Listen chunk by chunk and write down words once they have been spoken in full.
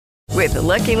With the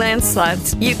Lucky Land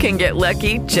Slots, you can get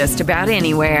lucky just about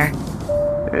anywhere.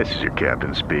 This is your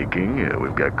captain speaking.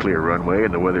 We've got clear runway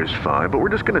and the weather's fine, but we're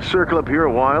just going to circle up here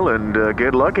a while and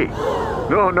get lucky.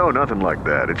 No, nothing like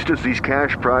that. It's just these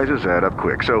cash prizes add up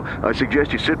quick. So I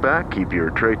suggest you sit back, keep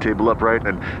your tray table upright,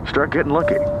 and start getting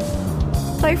lucky.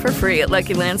 Play for free at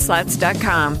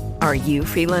LuckyLandSlots.com. Are you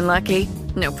feeling lucky?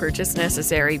 No purchase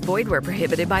necessary. Void where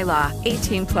prohibited by law.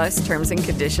 18 plus terms and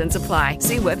conditions apply.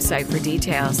 See website for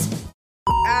details.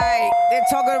 All right, they're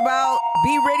talking about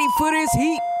be ready for this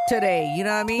heat today. You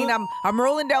know what I mean? I'm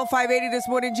rolling down 580 this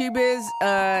morning, G-Biz.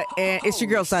 And it's your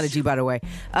girl, Sana G, by the way.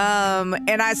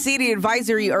 And I see the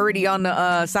advisory already on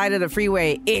the side of the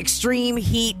freeway. Extreme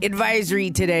heat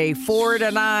advisory today, 4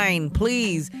 to 9.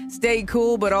 Please stay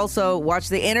cool, but also watch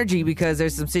the energy because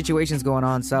there's some situations going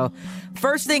on. So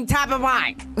first thing top of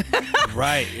mind.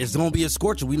 Right. It's going to be a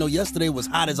scorcher. We know yesterday was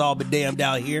hot as all but damned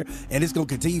out here, and it's going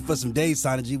to continue for some days,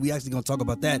 Sana G. We actually going to talk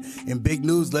about that in big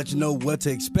news, let you know what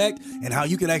to expect and how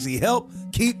you can actually help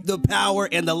keep the power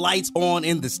and the lights on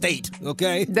in the state,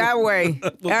 okay? That way.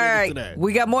 We'll all right.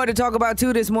 We got more to talk about,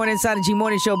 too, this morning. Sana G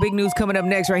Morning Show. Big news coming up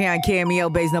next right here on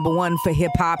KMEL, Bay's number one for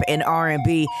hip-hop and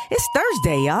R&B. It's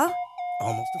Thursday, y'all.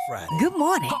 Almost a Friday. Good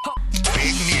morning.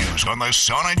 Big news on the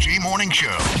Sana G Morning Show.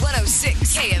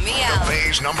 106 KMEL. The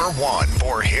Bay's number one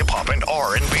for hip-hop and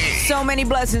R&B. So many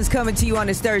blessings coming to you on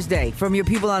this Thursday from your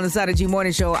people on the Sana G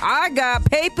Morning Show. I got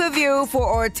pay-per-view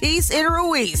for Ortiz and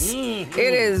Ruiz. It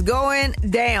is going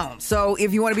down. So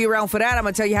if you want to be around for that, I'm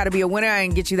going to tell you how to be a winner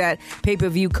and get you that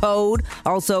pay-per-view code.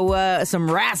 Also,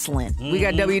 some wrestling. We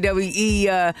got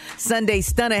WWE Sunday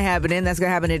Stunner happening. That's going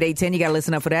to happen at 8:10. You got to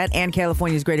listen up for that. And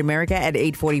California's Great America at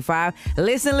 8:45.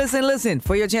 Listen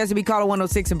for your chance to be caller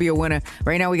 106 and be a winner.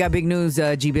 Right now we got big news,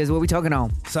 G-Biz. What we talking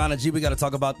on? Sana G, we got to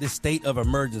talk about this state of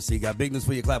emergency. Got big news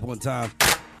for you. Clap one time.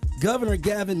 Governor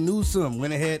Gavin Newsom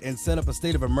went ahead and set up a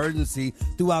state of emergency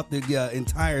throughout the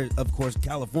entire, of course,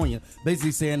 California,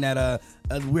 basically saying that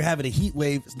we're having a heat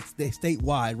wave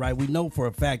statewide, right? We know for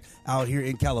a fact out here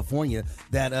in California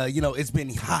that, it's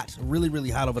been hot, really, really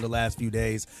hot over the last few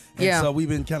days. And so we've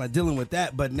been kind of dealing with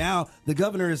that. But now the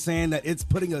governor is saying that it's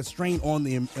putting a strain on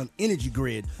the energy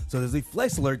grid. So there's a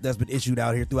flex alert that's been issued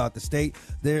out here throughout the state.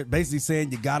 They're basically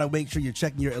saying you got to make sure you're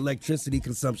checking your electricity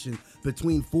consumption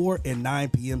between 4 and 9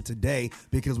 p.m. today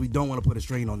because we don't want to put a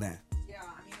strain on that.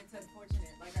 It's unfortunate.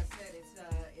 Like I said,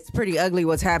 it's pretty ugly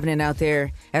what's happening out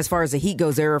there as far as the heat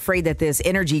goes. They're afraid that this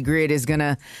energy grid is going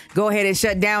to go ahead and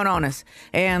shut down on us.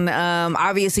 And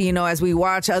obviously, as we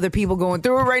watch other people going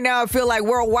through it right now, I feel like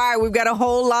worldwide we've got a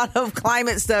whole lot of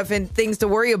climate stuff and things to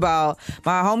worry about.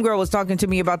 My homegirl was talking to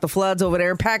me about the floods over there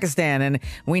in Pakistan. And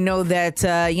we know that,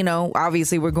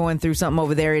 obviously we're going through something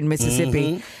over there in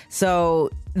Mississippi. So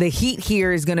the heat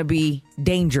here is going to be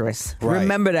dangerous. Right.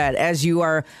 Remember that as you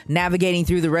are navigating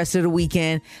through the rest of the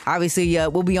weekend. Obviously,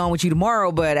 we'll be on with you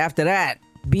tomorrow, but after that,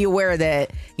 be aware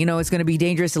that, it's going to be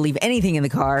dangerous to leave anything in the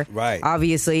car. Right.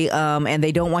 Obviously. And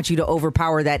they don't want you to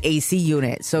overpower that AC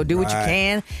unit. So do what you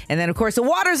can. And then, of course, the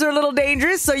waters are a little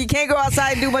dangerous, so you can't go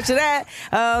outside and do much of that.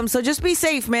 So just be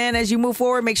safe, man, as you move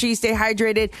forward. Make sure you stay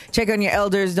hydrated. Check on your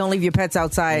elders. Don't leave your pets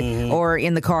outside or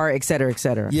in the car, et cetera, et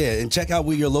cetera. Yeah, and check out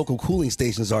where your local cooling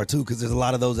stations are, too, because there's a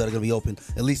lot of those that are going to be open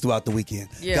at least throughout the weekend.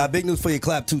 Yeah. Got big news for you.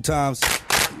 Clap 2 times.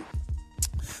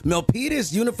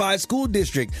 Milpitas Unified School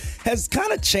District has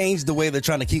kind of changed the way they're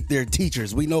trying to keep their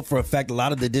teachers. We know for a fact a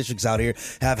lot of the districts out here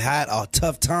have had a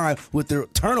tough time with their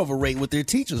turnover rate with their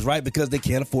teachers, right? Because they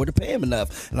can't afford to pay them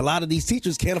enough. And a lot of these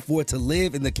teachers can't afford to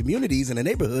live in the communities and the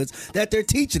neighborhoods that they're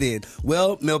teaching in.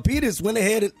 Well, Milpitas went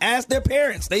ahead and asked their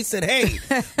parents. They said, hey,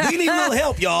 we need a little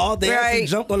help, y'all. They actually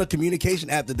jumped on a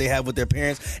communication app that they have with their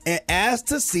parents and asked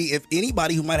to see if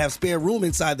anybody who might have spare room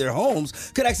inside their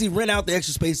homes could actually rent out the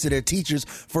extra space to their teachers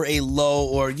for a low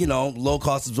or, low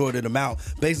cost absorbed amount.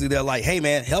 Basically, they're like, hey,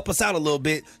 man, help us out a little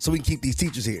bit so we can keep these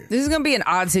teachers here. This is going to be an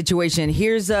odd situation.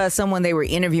 Here's someone they were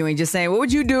interviewing just saying, what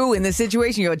would you do in this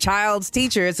situation? You're a child's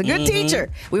teacher. It's a good teacher.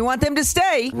 We want them to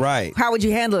stay. Right. How would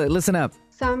you handle it? Listen up.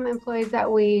 Some employees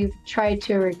that we've tried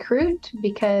to recruit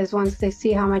because once they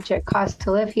see how much it costs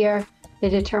to live here, they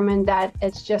determined that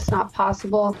it's just not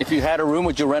possible. If you had a room,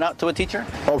 would you rent out to a teacher?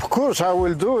 Of course I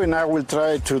will do, and I will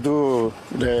try to do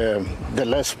the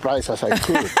less price as I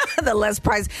could. the less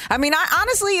price. I mean,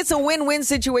 honestly, it's a win-win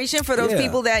situation for those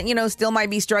people that, still might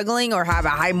be struggling or have a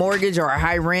high mortgage or a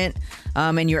high rent.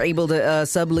 And you're able to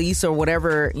sublease or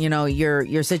whatever,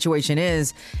 your situation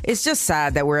is. It's just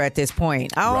sad that we're at this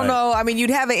point. I don't know. I mean, you'd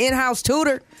have an in-house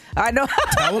tutor. I know.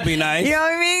 That would be nice. You know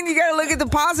what I mean? You got to look at the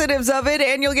positives of it,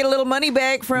 and you'll get a little money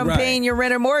back from paying your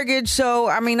rent or mortgage. So,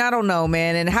 I mean, I don't know,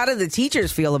 man. And how do the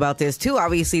teachers feel about this, too?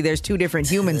 Obviously, there's two different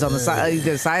humans on the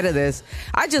side of this.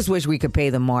 I just wish we could pay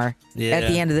them more at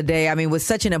the end of the day. I mean, with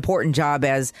such an important job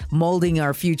as molding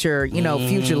our future,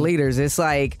 future leaders, it's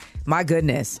like, my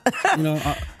goodness. I'm going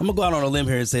to go out on a limb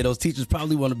here and say those teachers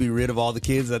probably want to be rid of all the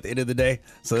kids at the end of the day.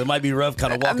 So it might be rough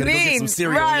kind of walking to go get some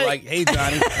cereal. You're like, hey,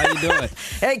 Johnny, how you doing?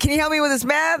 Hey, can you help me with this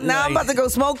math? Now I'm about to go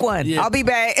smoke one. Yeah. I'll be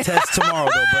back. Test tomorrow,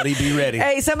 though, buddy. Be ready.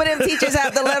 Hey, some of them teachers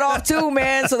have to let off, too,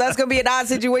 man. So that's going to be an odd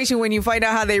situation when you find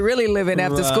out how they really living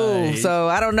after school. So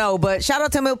I don't know. But shout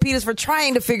out to Milpitas for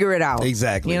trying to figure it out.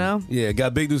 Exactly. Yeah,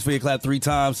 got big news for you. Clap 3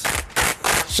 times.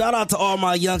 Shout out to all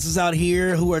my youngsters out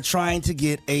here who are trying to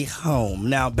get a home.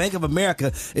 Now, Bank of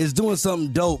America is doing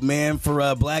something dope, man,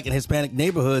 for Black and Hispanic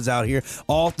neighborhoods out here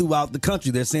all throughout the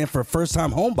country. They're saying for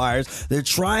first-time home buyers, they're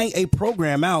trying a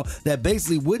program out that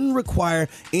basically wouldn't require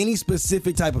any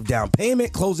specific type of down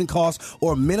payment, closing costs,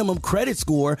 or minimum credit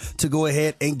score to go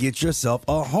ahead and get yourself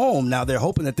a home. Now, they're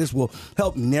hoping that this will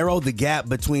help narrow the gap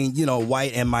between,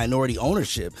 white and minority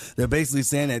ownership. They're basically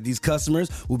saying that these customers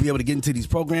will be able to get into these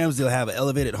programs. They'll have an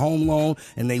elevated home loan,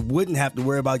 and they wouldn't have to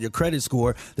worry about your credit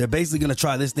score. They're basically going to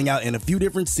try this thing out in a few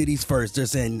different cities first. They're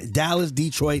saying Dallas,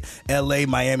 Detroit, LA,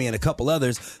 Miami, and a couple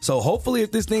others. So hopefully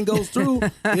if this thing goes through,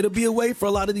 it'll be a way for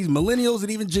a lot of these millennials and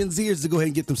even Gen Zers to go ahead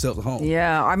and get themselves a home.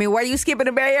 Yeah, I mean, why are you skipping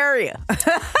the Bay Area?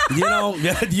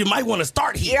 You might want to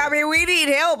start here. Yeah, I mean, we need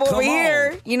help over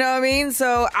here. You know what I mean?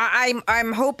 So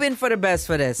I'm hoping for the best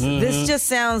for this. Mm-hmm. This just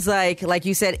sounds like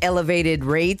you said, elevated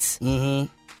rates.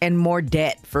 Mm-hmm. And more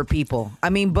debt for people. I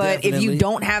mean, but if you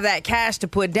don't have that cash to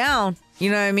put down,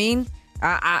 you know what I mean?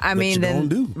 I mean,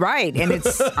 then right, and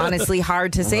it's honestly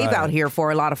hard to save out here for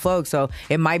a lot of folks. So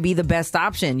it might be the best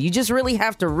option. You just really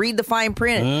have to read the fine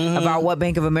print about what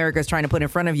Bank of America is trying to put in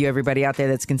front of you. Everybody out there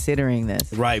that's considering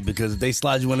this, right? Because if they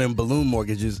slide you one of them balloon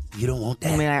mortgages, you don't want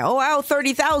that. I mean, I owe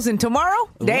 $30,000 tomorrow.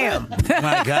 Damn,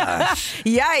 my gosh,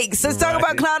 yikes! Let's talk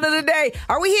about clown of the day.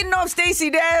 Are we hitting off Stacey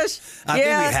Dash? I think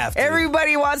we have to.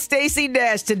 Everybody wants Stacey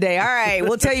Dash today. All right,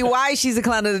 we'll tell you why she's a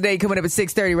clown of the day coming up at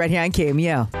 6:30 right here on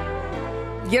KMEL.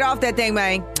 Get off that thing,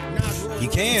 man. You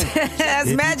can.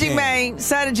 That's Magic Man.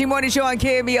 Sana G Morning Show on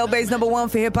KMEL, base number 1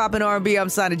 for hip hop and R&B. I'm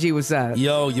Sana G. What's up?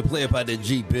 Yo, you play about that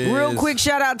G, biz. Real quick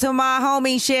shout out to my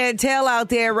homie Chantel out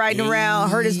there riding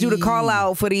around. Heard us do the call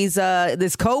out for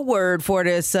this code word for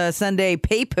this Sunday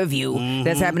pay-per-view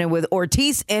that's happening with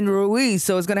Ortiz and Ruiz.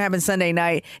 So it's going to happen Sunday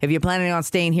night. If you're planning on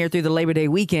staying here through the Labor Day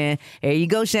weekend, there you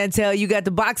go, Chantel. You got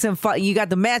the boxing fight. You got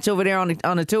the match over there on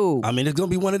the tube. I mean, it's going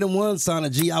to be one of them ones,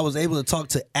 Sana G. I was able to talk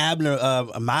to Abner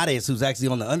Amades, who's actually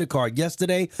on the undercard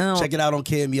yesterday. Check it out on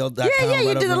KMEL.com. Yeah,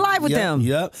 you did a live with them.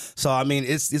 Yep. So, I mean,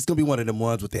 it's going to be one of them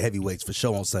ones with the heavyweights for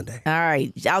sure on Sunday. All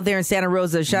right. Out there in Santa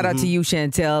Rosa, shout out to you,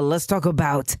 Chantel. Let's talk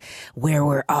about where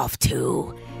we're off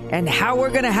to and how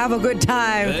we're going to have a good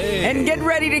time and get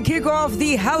ready to kick off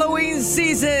the Halloween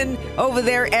season over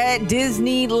there at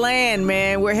Disneyland,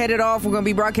 man. We're headed off. We're going to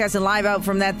be broadcasting live out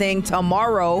from that thing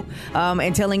tomorrow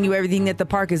and telling you everything that the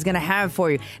park is going to have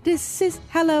for you. This is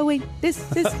Halloween. This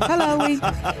is Halloween.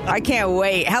 I can't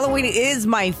wait. Halloween is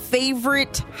my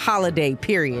favorite holiday,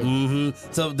 period.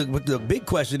 Mm-hmm. So the big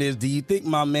question is, do you think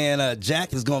my man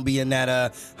Jack is going to be in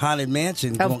that haunted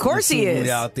mansion? Of course he is.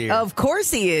 Out there? Of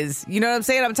course he is. You know what I'm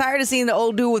saying? I'm tired of seeing the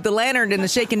old dude with the lantern and the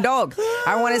shaking dog.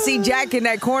 I want to see Jack in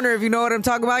that corner. If you know what I'm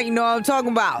talking about, you know what I'm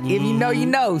talking about. If you know, you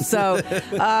know. So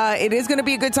it is going to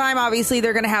be a good time. Obviously,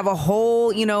 they're going to have a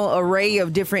whole, array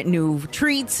of different new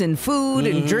treats and food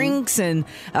and drinks and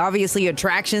obviously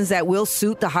attractions that will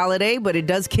suit the holiday. But it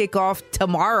does kick off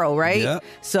tomorrow, right? Yeah.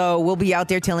 So we'll be out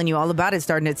there telling you all about it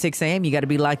starting at 6 a.m. You got to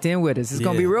be locked in with us. It's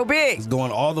going to be real big. It's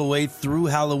going all the way through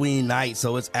Halloween night.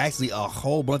 So it's actually a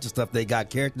whole bunch of stuff. They got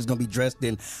characters going to be dressed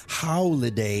in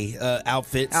holiday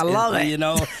outfits. I love it.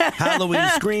 Halloween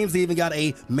screams. They even got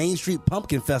a Main Street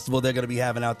Pumpkin Festival they're going to be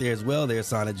having out there as well. There's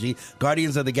Sana G.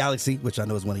 Guardians of the Galaxy, which I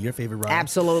know is one of your favorite rides.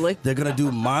 Absolutely. They're going to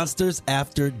do Monsters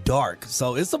After Dark.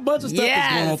 So it's a bunch of stuff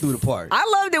that's going on through the park. I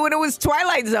loved it when it was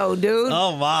Twilight Zone, dude.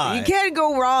 Oh, my. You can't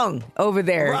go wrong over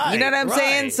there. Right, you know what I'm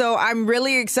saying? So I'm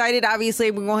really excited. Obviously,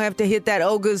 we're going to have to hit that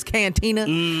Olga's Cantina.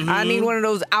 I need one of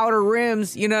those outer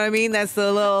rims. You know what I mean? That's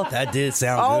the little... That did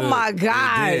sound good. Oh, my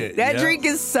God. God. That drink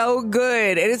is so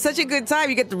good. And it's such a good time.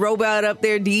 You get the robot up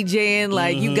there DJing.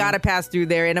 Like, you got to pass through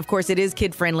there. And, of course, it is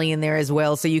kid-friendly in there as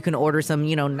well. So you can order some,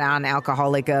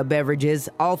 non-alcoholic beverages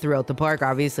all throughout the park,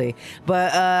 obviously.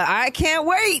 But I can't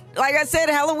wait. Like I said,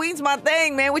 Halloween's my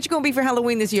thing, man. What you going to be for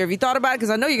Halloween this year? Have you thought about it? Because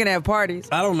I know you're going to have parties.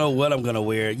 I don't know what I'm going to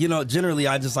wear. Generally,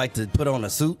 I just like to put on a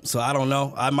suit. So I don't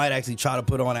know. I might actually try to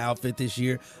put on an outfit this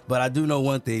year. But I do know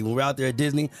one thing. When we're out there at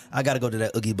Disney, I got to go to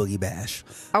that Oogie Boogie Bash.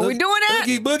 Are we doing that?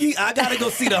 Oogie Boogie? I got to go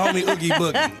see the homie Oogie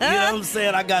Boogie. You know what I'm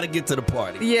saying? I got to get to the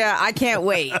party. Yeah, I can't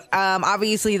wait.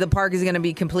 Obviously, the park is going to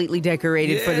be completely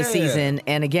decorated for the season.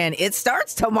 And again, it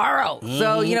starts tomorrow.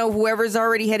 So, whoever's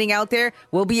already heading out there,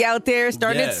 we'll be out there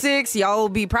starting at 6. Y'all will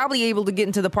be probably able to get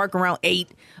into the park around 8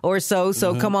 or so.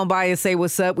 So come on by and say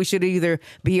what's up. We should either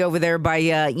be over there by,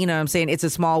 It's a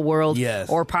Small World. Yes.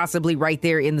 Or possibly right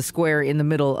there in the square in the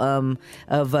middle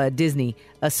of Disney.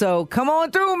 So come on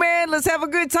through, man. Let's have a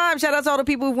good time. Shout out to all the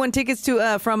people who won tickets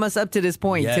to from us up to this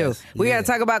point, too. We got to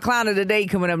talk about Clown of the Day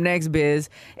coming up next, Biz.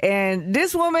 And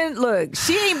this woman, look,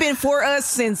 she ain't been for us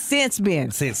since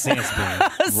been.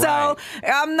 So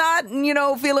I'm not,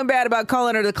 feeling bad about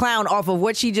calling her the clown off of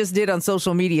what she just did on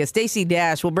social media. Stacey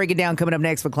Dash will break it down coming up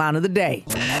next for Clown of the Day.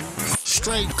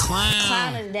 Straight clown.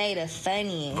 Clown of the Day, the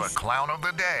funniest. The Clown of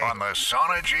the Day on the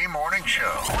Sana G Morning Show.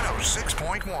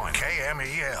 106.1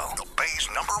 KMEL. The Bay's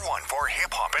 #1 for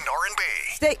hip-hop and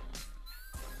R&B.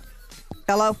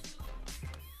 Hello?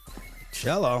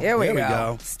 Cello. Here we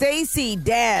go. Stacey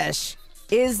Dash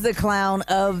is the Clown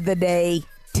of the Day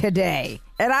today.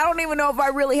 And I don't even know if I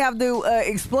really have to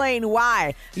explain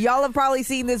why. Y'all have probably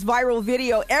seen this viral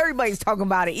video. Everybody's talking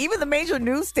about it. Even the major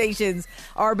news stations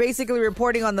are basically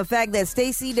reporting on the fact that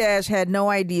Stacey Dash had no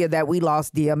idea that we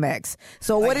lost DMX.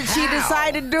 So what did she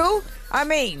decide to do? I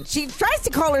mean, she tries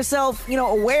to call herself,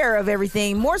 aware of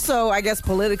everything. More so, I guess,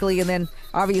 politically, and then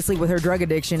obviously with her drug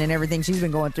addiction and everything she's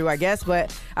been going through, I guess.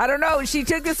 But I don't know. She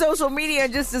took to social media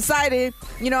and just decided,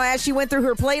 as she went through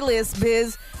her playlist,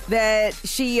 Biz, that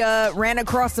she ran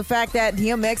across the fact that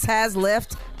DMX has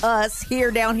left us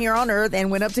down here on earth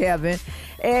and went up to heaven.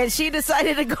 And she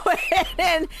decided to go ahead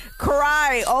and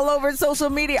cry all over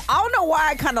social media. I don't know why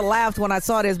I kind of laughed when I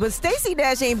saw this, but Stacey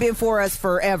Dash ain't been for us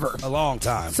forever. A long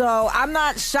time. So I'm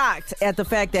not shocked at the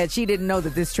fact that she didn't know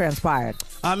that this transpired.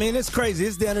 I mean, it's crazy.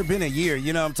 It's been a year.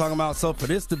 You know what I'm talking about? So for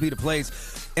this to be the place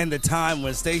and the time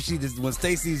when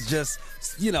Stacey's just,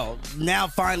 now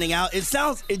finding out, it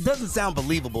doesn't sound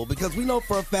believable because we know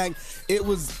for a fact it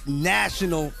was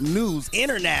national news,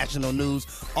 international news,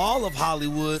 all of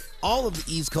Hollywood, all of the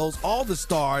East Coast, all the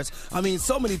stars. I mean,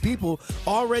 so many people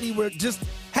already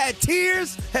had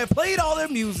tears, had played all their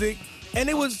music, and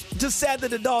it was just sad that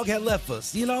the dog had left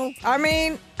us, I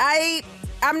mean,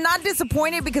 I'm not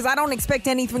disappointed because I don't expect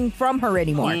anything from her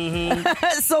anymore.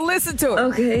 So listen to it.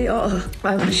 Okay,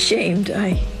 I'm ashamed.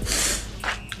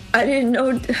 I didn't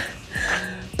know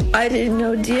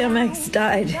DMX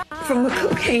died from a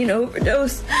cocaine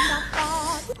overdose.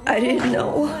 I didn't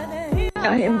know.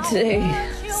 I am today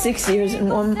 6 years and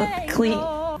 1 month clean.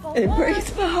 It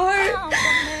breaks my heart.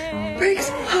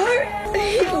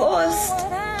 He lost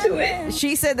to it.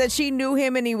 She said that she knew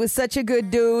him and he was such a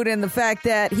good dude, and the fact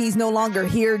that he's no longer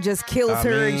here just kills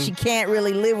her, and she can't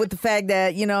really live with the fact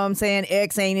that,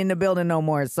 X ain't in the building no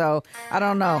more. So, I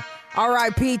don't know.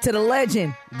 R.I.P. to the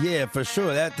legend. Yeah, for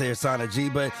sure. That there, Sana G.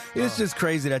 But it's just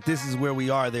crazy that this is where we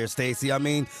are there, Stacey. I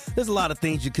mean, there's a lot of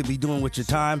things you could be doing with your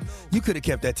time. You could have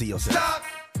kept that to yourself. Stop.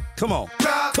 Come on.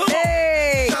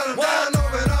 Hey!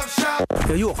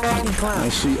 Yo, you a fucking clown. I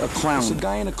see a clown. It's a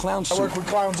guy in a clown suit. I work with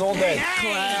clowns all day.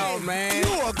 Clown, man.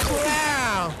 You a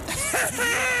clown.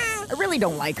 I really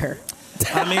don't like her.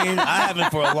 I mean, I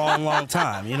haven't for a long, long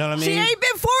time. You know what I mean? She ain't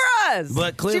been for us.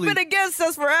 But clearly, she's been against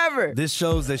us forever. This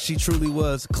shows that she truly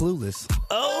was clueless.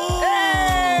 Oh!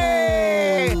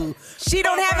 Hey! She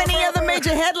don't have any other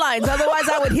major headlines. Otherwise,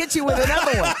 I would hit you with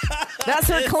another one. That's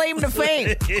her claim to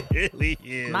fame.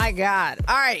 My God.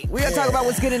 All right, we're going to talk about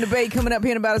what's good in the Bay coming up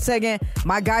here in about a second.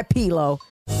 My guy, Pilo.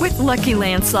 With Lucky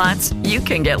Land Slots, you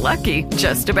can get lucky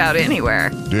just about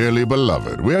anywhere. Dearly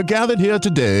beloved, we are gathered here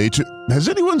today to... Has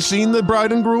anyone seen the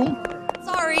bride and groom?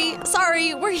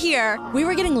 Sorry, we're here. We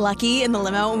were getting lucky in the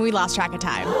limo and we lost track of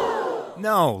time.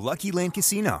 No, Lucky Land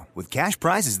Casino, with cash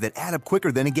prizes that add up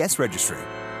quicker than a guest registry.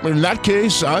 In that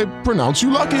case, I pronounce you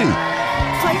lucky.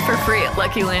 Play for free at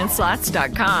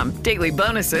LuckyLandSlots.com. Daily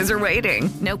bonuses are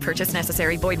waiting. No purchase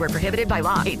necessary. Void where prohibited by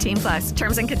law. 18+.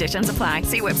 Terms and conditions apply.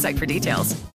 See website for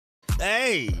details.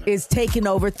 is taking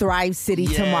over Thrive City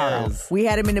tomorrow. We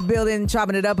had him in the building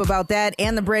chopping it up about that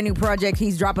and the brand new project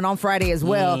he's dropping on Friday as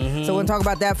well. So we'll talk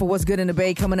about that for What's Good in the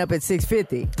Bay coming up at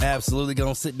 6:50. Absolutely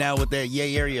going to sit down with that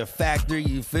Yay Area Factor.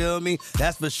 You feel me?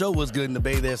 That's for sure what's good in the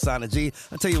Bay there, Sana G.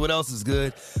 I'll tell you what else is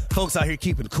good. Folks out here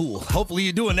keeping cool. Hopefully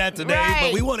you're doing that today. Right.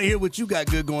 But we want to hear what you got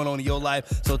good going on in your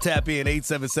life. So tap in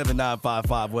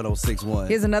 877-955-1061.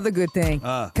 Here's another good thing.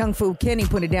 Kung Fu Kenny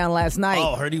put it down last night.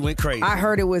 Oh, heard he went crazy. I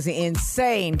heard it was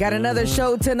insane. Got another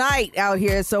show tonight out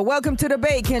here. So welcome to the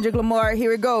Bay, Kendrick Lamar.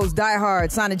 Here it goes. Die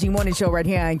Hard, Sana G Morning Show right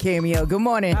here on KMEL. Good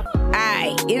morning.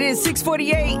 Aye, it is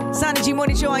 6:48. Sana G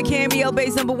Morning Show on KMEL,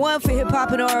 base number 1 for hip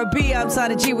hop and R&B. I'm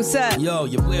Sana G. What's up? Yo,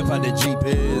 you play about that Jeep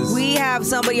is. We have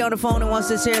somebody on the phone that wants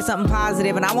to share something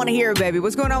positive, and I want to hear it, baby.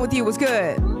 What's going on with you? What's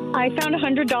good? I found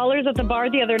 $100 at the bar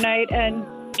the other night and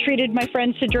treated my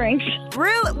friends to drinks.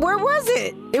 Really? Where was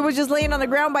it? It was just laying on the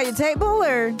ground by your table,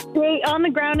 or? On the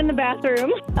ground in the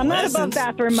bathroom. I'm not above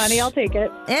bathroom money. I'll take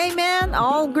it. Hey, man,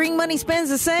 all green money spends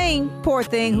the same. Poor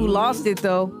thing who lost it,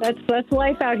 though. That's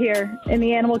life out here in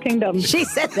the animal kingdom. She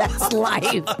said that's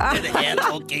life. The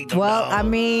animal kingdom. Well, I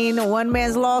mean, one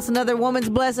man's loss, another woman's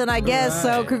blessing, I guess.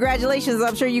 Right. So congratulations.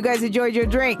 I'm sure you guys enjoyed your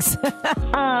drinks.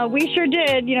 We sure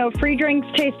did. You know, free drinks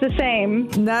taste the same.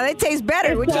 No, they taste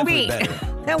better. What you mean?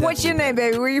 And what's your name,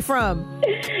 baby? Where you from?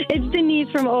 It's Denise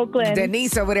from Oakland.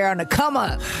 Denise over there on the come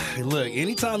up. Hey, look,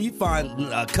 anytime you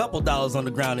find a couple dollars on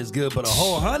the ground is good, but a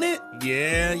whole 100?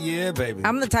 Yeah, baby.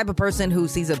 I'm the type of person who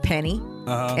sees a penny,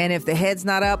 and if the head's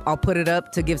not up, I'll put it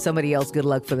up to give somebody else good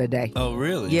luck for the day. Oh,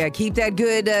 really? Yeah, keep that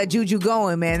good juju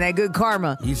going, man, that good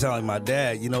karma. You sound like my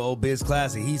dad. You know, old Biz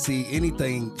Classic, he see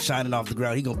anything shining off the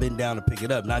ground, he gonna bend down and pick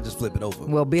it up, not just flip it over.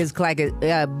 Well, Biz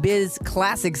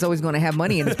Classic's always gonna have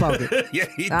money in his pocket. Yeah,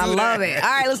 I love it. All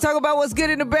right, let's talk about what's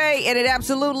good in the Bay, and it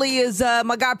absolutely is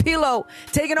my guy Pilo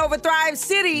taking over Thrive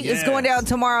City. It's going down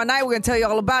tomorrow night. We're gonna tell you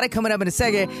all about it coming up in a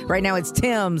second. Right now, it's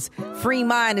Tim's Free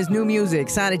Mind is new music.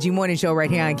 Sana G Morning Show right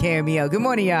here on KMEL. Good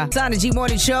morning, y'all. Sana G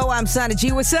Morning Show. I'm Sana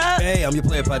G. What's up? Hey, I'm your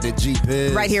player about that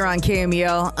G-Piz. Right here on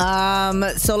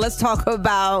KMEL. So let's talk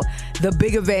about the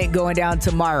big event going down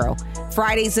tomorrow.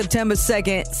 Friday, September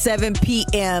 2nd, 7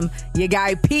 p.m. Your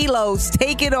guy Pilo's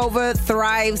taking over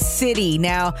Thrive City.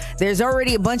 Now, there's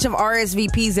already a bunch of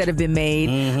RSVPs that have been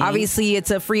made. Obviously,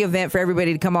 it's a free event for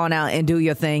everybody to come on out and do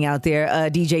your thing out there.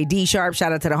 DJ D Sharp,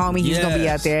 shout out to the homie. He's going to be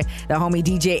out there. The homie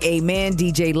DJ Amen,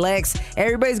 DJ Lex.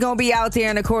 Everybody's going to be out there.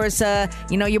 And, of course,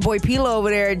 your boy Pilo over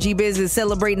there at G-Biz is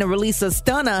celebrating the release of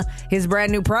Stunna, his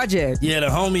brand new project. Yeah, the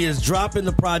homie is dropping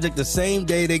the project the same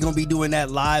day. They're going to be doing that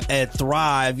live at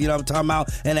Thrive. You know what I'm talking about?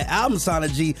 And the album, Sana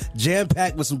G,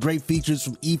 jam-packed with some great features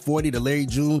from E40 to Larry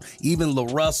June, even La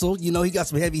Russell. You know, he got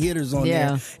some heavy hitters on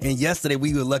there. And yesterday,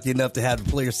 we were lucky enough to have the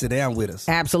players sit down with us.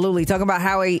 Absolutely. Talking about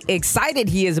how excited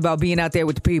he is about being out there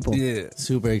with the people. Yeah.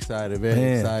 Super excited.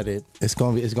 Very excited. It's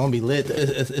gonna be lit.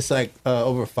 It's like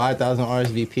over 5,000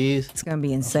 RSVPs. It's gonna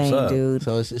be insane, dude.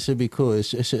 So it should be cool. It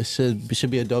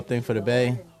should be a dope thing for the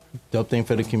Bay. Dope thing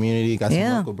for the community. Got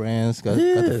some local brands. Got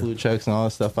the food trucks and all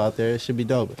that stuff out there. It should be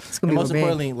dope. It's gonna be most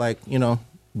importantly,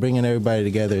 bringing everybody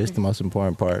together is the most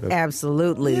important part.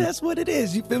 Absolutely. Yeah, that's what it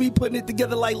is. You feel me? Putting it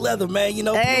together like leather, man. You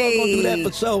know, people are going to do that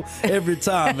for show every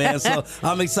time, man. So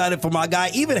I'm excited for my guy.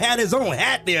 Even had his own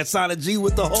hat there, Sana G,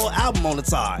 with the whole album on the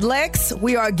side. Lex,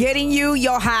 we are getting you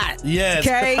your hat. Yes.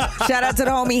 Okay? Shout out to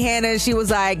the homie Hannah. She was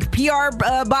like, PR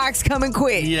box coming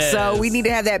quick. Yes. So we need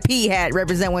to have that P hat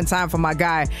represent one time for my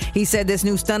guy. He said this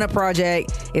new Stunna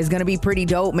project is going to be pretty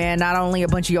dope, man. Not only a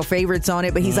bunch of your favorites on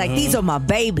it, but he's like, these are my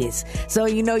babies. So,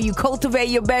 you cultivate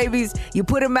your babies, you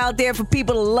put them out there for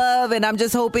people to love, and I'm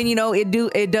just hoping,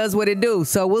 it does what it do.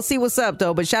 So we'll see what's up,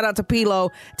 though. But shout out to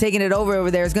Pilo taking it over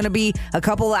there. It's going to be a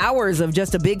couple hours of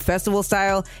just a big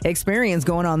festival-style experience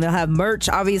going on. They'll have merch,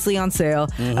 obviously, on sale,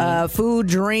 food,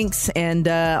 drinks, and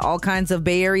all kinds of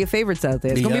Bay Area favorites out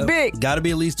there. It's going to be big. Got to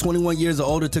be at least 21 years or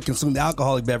older to consume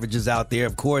alcoholic beverages out there,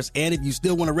 of course. And if you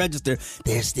still want to register,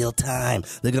 there's still time.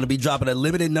 They're going to be dropping a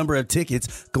limited number of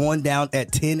tickets going down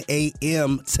at 10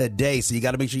 a.m. today. So you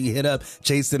got to make sure you hit up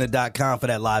ChaseCenter.com for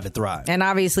that live at Thrive. And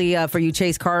obviously, for you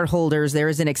Chase card holders, there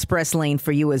is an express lane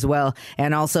for you as well.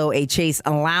 And also a Chase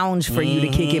lounge for you to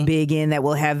kick it big in that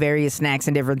will have various snacks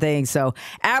and different things. So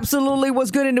absolutely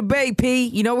what's good in the Bay,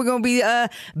 P. We're going to be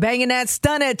banging that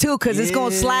Stunna too, because it's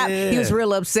going to slap. He was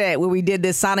real upset when we did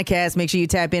this Sonicast. Make sure you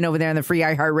tap in over there on the free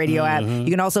iHeartRadio app.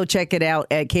 You can also check it out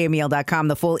at KMEL.com,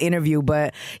 the full interview.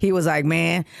 But he was like,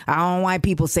 man, I don't know why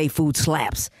people say food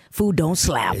slaps. Food don't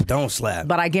slap. It don't slap.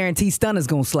 But I guarantee Stunner's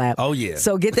going to slap. Oh, yeah.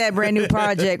 So get that brand new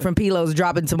project from Pilos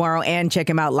dropping tomorrow and check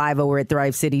him out live over at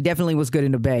Thrive City. Definitely was good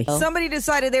in the Bay. Somebody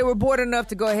decided they were bored enough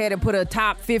to go ahead and put a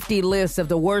top 50 list of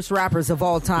the worst rappers of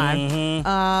all time.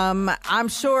 I'm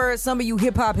sure some of you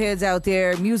hip-hop heads out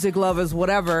there, music lovers,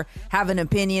 whatever, have an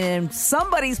opinion, and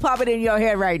somebody's popping in your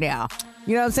head right now.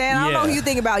 You know what I'm saying? I don't know who you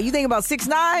think about. You think about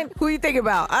 6ix9ine? Who you think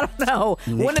about? I don't know.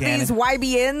 Nick One of Cannon. these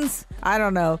YBNs? I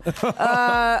don't know.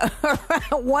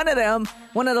 One of them.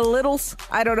 One of the littles.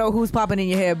 I don't know who's popping in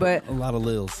your head, but A lot of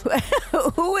lils.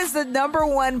 who is the number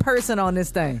one person on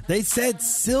this thing? They said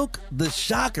Silk the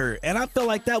Shocker, and I felt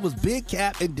like that was big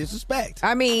cap and disrespect.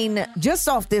 I mean, just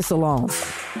off this alone.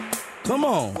 Come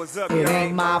on. What's up, It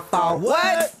ain't my fault.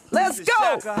 What? Let's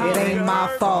go. It ain't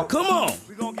my fault. Come on.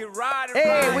 We gonna get riding.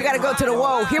 Hey, we got to go to the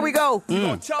whoa. Here we go.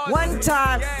 One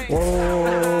time.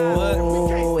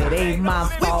 Whoa, it ain't my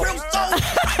fault.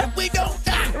 We don't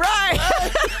die. Right.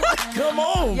 Come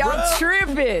on, Y'all bruh.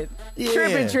 tripping.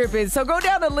 Yeah. Tripping. So go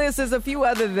down the list. There's a few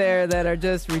other there that are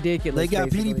just ridiculous. They got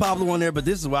basically. Petey Pablo on there, but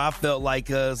this is where I felt like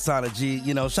Sana G,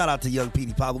 shout out to young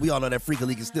Petey Pablo. We all know that Freak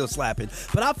League is still slapping.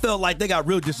 But I felt like they got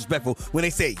real disrespectful when they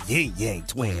said Yin Yang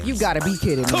Twins. You gotta be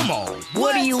kidding me. Come on.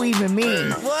 What do you even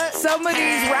mean? What? Some of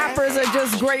these rappers are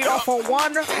just great off of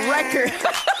one record.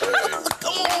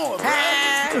 Come on, bro.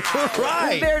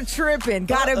 Right. They're tripping.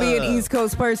 Gotta be an East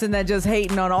Coast person that just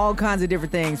hating on all kinds of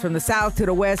different things, from the South to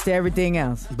the West to everything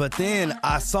else. But then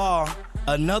I saw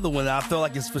another one that I felt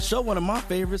like it's for sure one of my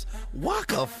favorites.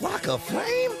 Waka Flocka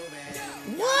Flame?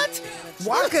 What?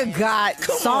 Waka got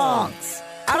Come songs.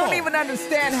 I don't even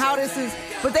understand how this is,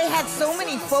 but they had so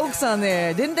many folks on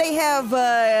there. Didn't they have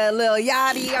Lil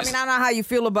Yachty? I mean, I don't know how you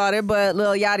feel about it, but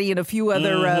Lil Yachty and a few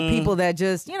other people that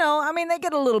just, they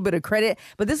get a little bit of credit.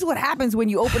 But this is what happens when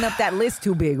you open up that list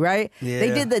too big, right? Yeah. They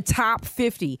did the top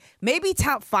 50, maybe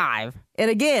top 5. And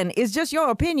again, it's just your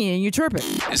opinion and you're tripping.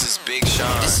 This is Big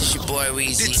Sean. This is your boy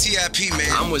Weezy. This TIP,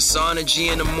 man. I'm with Sana G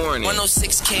in the morning.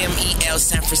 106 KMEL,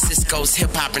 San Francisco's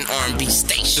hip hop and R&B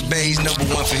station. The Bay's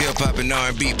 #1 for hip hop and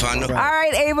R&B, partner. All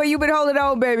right, Ava, you've been holding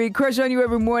on, baby. Crush on You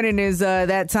Every Morning is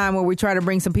that time where we try to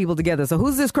bring some people together. So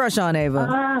who's this crush on, Ava?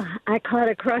 I caught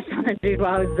a crush on a dude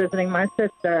while I was visiting my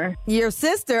sister. Your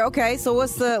sister? Okay, so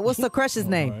what's the crush's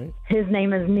name? Right. His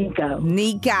name is Nico.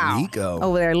 Nico.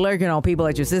 Over there lurking on people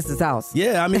at your sister's house.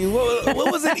 Yeah, I mean,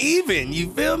 what was it even?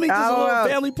 You feel me? Just a little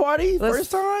family party? Let's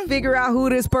first time? Figure out who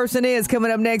this person is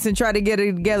coming up next and try to get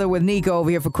it together with Nico over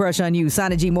here for Crush on You.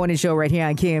 Sana G Morning Show right here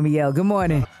on KMEL. Good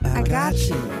morning. I got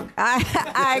you.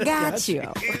 I got you.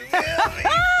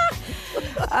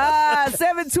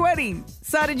 7:20.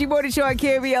 Sana G Morning Show on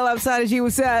KMEL. I'm Sana G.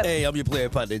 What's up? Hey, I'm your player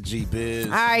partner, G-Biz.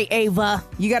 All right, Ava,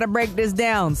 you got to break this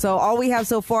down. So all we have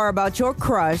so far about your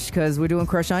crush, because we're doing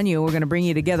Crush on You, we're going to bring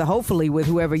you together, hopefully, with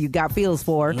whoever you got feels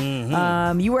for.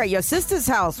 You were at your sister's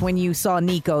house when you saw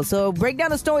Nico. So break down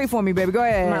the story for me, baby. Go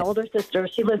ahead. My older sister,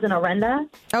 she lives in Orenda.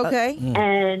 Okay.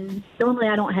 And normally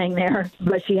I don't hang there,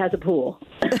 but she has a pool.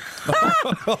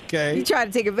 Okay. You try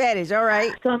to take advantage. All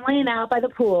right. So I'm laying out by the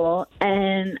pool,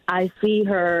 and I see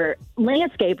her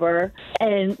landscaper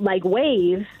and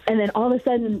wave, and then all of a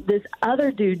sudden this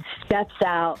other dude steps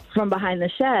out from behind the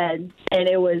shed, and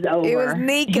it was over. It was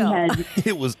Nico.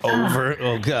 It was over.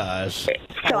 Oh gosh.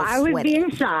 So I was being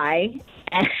shy,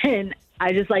 and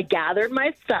I just gathered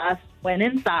my stuff, went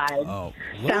inside,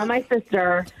 found my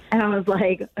sister, and I was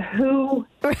like, "Who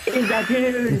is that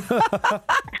dude?"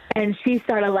 And she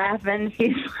started laughing.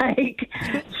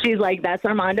 She's like, "That's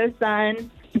Armando's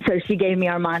son." So she gave me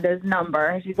Armando's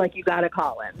number. She's like, "You got to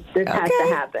call him. This has to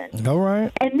happen." All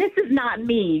right. And this is not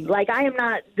me. I am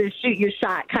not the shoot your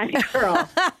shot kind of girl.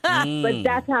 But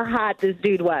that's how hot this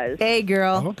dude was. Hey,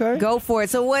 girl. Okay. Go for it.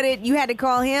 So you had to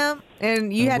call him?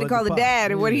 And you had to call the dad,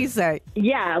 and what did he say?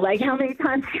 Yeah, how many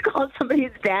times you call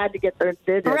somebody's dad to get their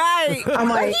digits? Right. I'm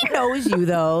like, he knows you,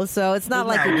 though, so it's not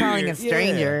like you're calling a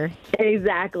stranger. Yeah.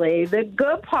 Exactly. The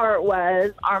good part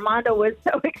was Armando was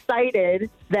so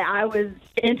excited that I was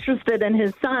interested in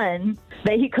his son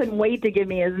that he couldn't wait to give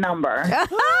me his number.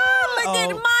 Look at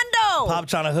Armando. Pop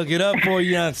trying to hook it up for a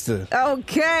youngster.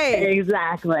 Okay.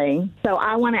 Exactly. So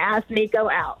I want to ask Nico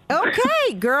out.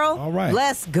 Okay, girl. All right.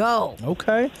 Let's go.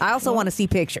 Okay. I also want to see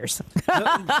pictures.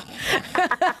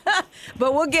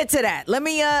 But we'll get to that. Let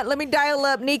me dial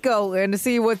up Nico and to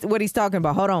see what he's talking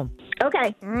about. Hold on.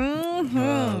 Okay.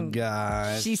 Oh,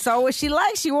 God. She saw what she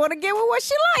likes. She want to get with what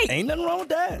she likes. Ain't nothing wrong with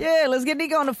that. Yeah, let's get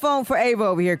Nico on the phone for Ava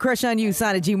over here. Crush on You,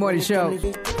 Sana G Morning Show.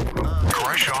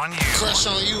 Crush on You. Crush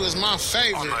on You is my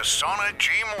favorite. On the Sana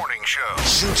G Morning Show.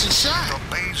 Shoot your shot.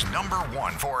 The Bay's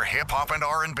 #1 for hip-hop and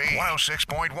R&B.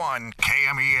 106.1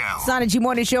 KMEL. Sana G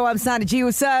Morning Show. I'm Sana G.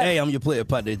 What's up? Hey, I'm your player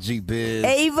partner, G-Biz.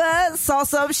 Ava saw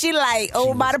something she liked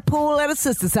over by the pool at her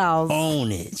sister's house.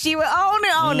 Own it. She would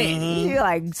own it. She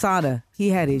like, Sana, he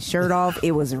had his shirt off.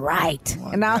 It was right.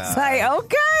 And I was like,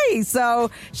 okay. So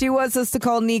she wants us to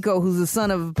call Nico, who's the son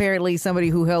of apparently somebody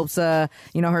who helps, her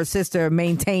sister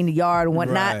maintain the yard and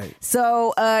whatnot. Right.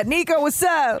 So, Nico, what's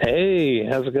up? Hey,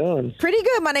 how's it going? Pretty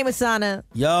good. My name is Sana.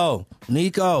 Yo,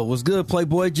 Nico, what's good,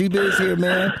 Playboy? G-Biz here,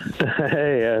 man.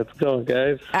 Hey, how's it going,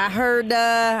 guys? I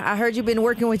heard you've been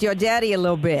working with your daddy a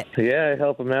little bit. Yeah, I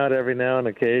help him out every now and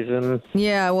occasion.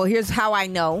 Yeah, well, here's how I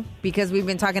know. Because we've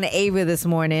been talking to Ava this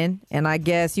morning, and I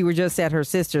guess you were just at her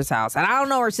sister's house. And I don't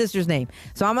know her sister's name.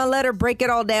 So I'm going to let her break it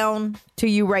all down to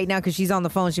you right now because she's on the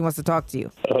phone. She wants to talk to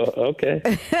you. Okay.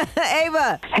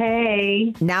 Ava.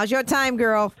 Hey. Now's your time,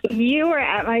 girl. You were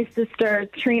at my sister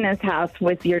Trina's house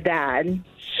with your dad.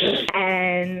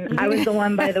 And I was the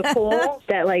one by the pool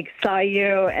that saw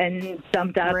you and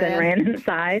jumped up and ran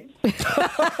inside.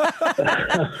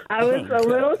 I was a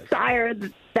little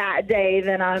tired that day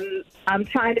than I'm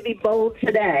trying to be bold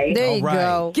today. There you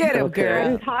go. Get him, girl.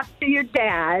 And talk to your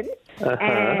dad.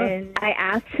 And I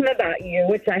asked him about you,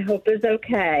 which I hope is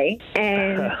okay.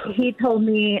 And he told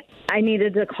me I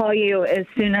needed to call you as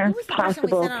soon as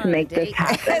possible to make this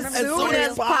happen. As soon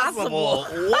as possible.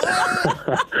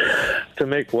 To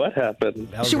make what happen?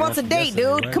 She wants a date,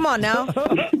 dude. Right? Come on now.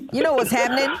 You know what's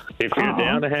happening. If you're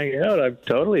down to hang out, I'm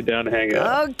totally down to hang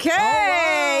out. Okay.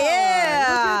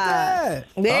 Yeah.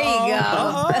 There you go.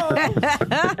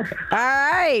 All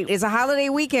right. It's a holiday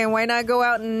weekend. Why not go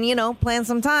out and, plan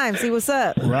some time, see what's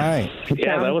up? Right.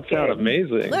 Yeah, that would sound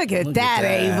amazing. Look at that,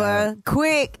 Ava.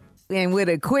 Quick. And with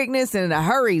a quickness and a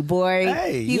hurry, boy.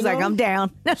 Hey, he's like, I'm down.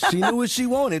 She knew what she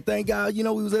wanted. Thank God, we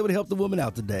was able to help the woman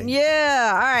out today.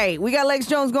 Yeah. All right. We got Lex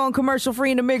Jones going commercial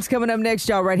free in the mix coming up next,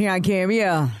 y'all, right here on Cam.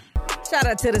 Yeah. Shout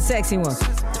out to the sexy one.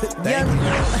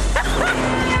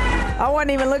 I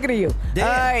wasn't even looking at you. All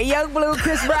right. Young Blue,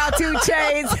 Chris Brown, 2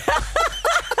 Chainz.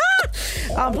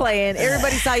 I'm playing.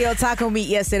 Everybody saw your taco meat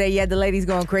yesterday. You had the ladies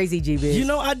going crazy, G-Biz.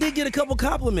 I did get a couple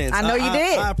compliments. I know you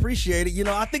did. I appreciate it.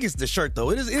 I think it's the shirt, though.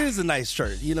 It is a nice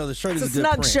shirt. The shirt is a good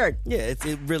snug print. Shirt. Yeah, it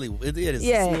is.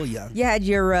 Yeah. It's a little young. You had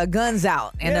your guns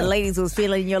out, and the ladies was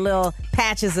feeling your little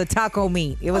patches of taco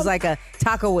meat. It was like a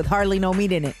taco with hardly no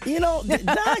meat in it.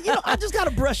 I just got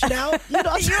to brush it out. You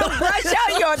brush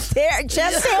out your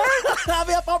chest hair? I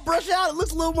mean, if I brush it out, it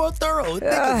looks a little more thorough. It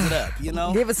thickens it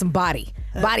up, Give it some body.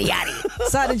 Body yaddy.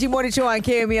 Sana G Morning Show on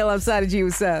KMEL. I'm Sana G.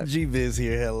 What's up? G-Biz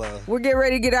here. Hello. We're getting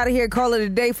ready to get out of here. Call it a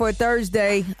day for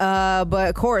Thursday. But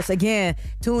of course, again,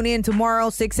 tune in tomorrow,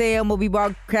 6 a.m. We'll be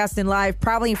broadcasting live,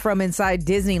 probably from inside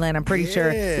Disneyland, I'm pretty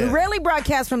sure. We rarely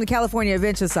broadcast from the California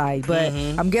Adventure side, but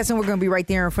I'm guessing we're going to be right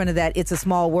there in front of that It's a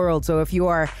Small World. So if you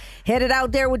are headed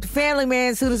out there with the family,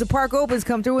 man, as soon as the park opens,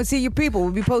 come through and see your people.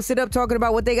 We'll be posted up talking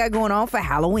about what they got going on for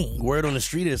Halloween. Word on the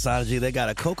street is, Sana G, they got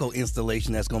a Coco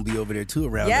installation that's going to be over there, too,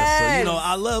 around us. So,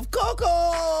 I love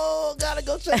Coco. Gotta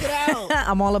go check it out.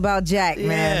 I'm all about Jack, man.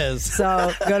 Yes.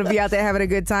 So, gonna be out there having a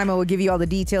good time, and we'll give you all the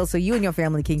details so you and your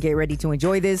family can get ready to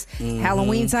enjoy this.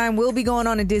 Halloween time will be going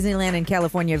on in Disneyland and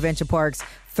California Adventure Parks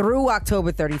through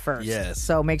October 31st. Yes.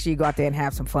 So make sure you go out there and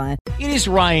have some fun. It is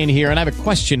Ryan here, and I have a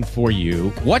question for you.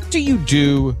 What do you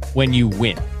do when you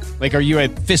win? Are you a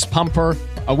fist pumper,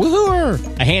 a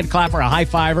woohooer, a hand clapper, a high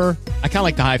fiver? I kind of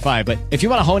like the high five, but if you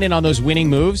want to hone in on those winning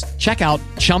moves, check out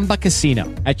Chumba Casino.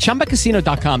 At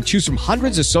ChumbaCasino.com, choose from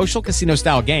hundreds of social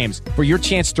casino-style games for your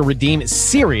chance to redeem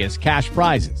serious cash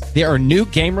prizes. There are new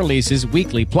game releases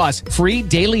weekly, plus free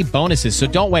daily bonuses. So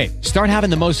don't wait. Start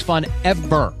having the most fun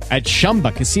ever at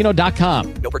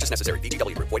ChumbaCasino.com. No purchase necessary.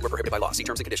 VGW. Void where prohibited by law. See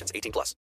terms and conditions. 18+.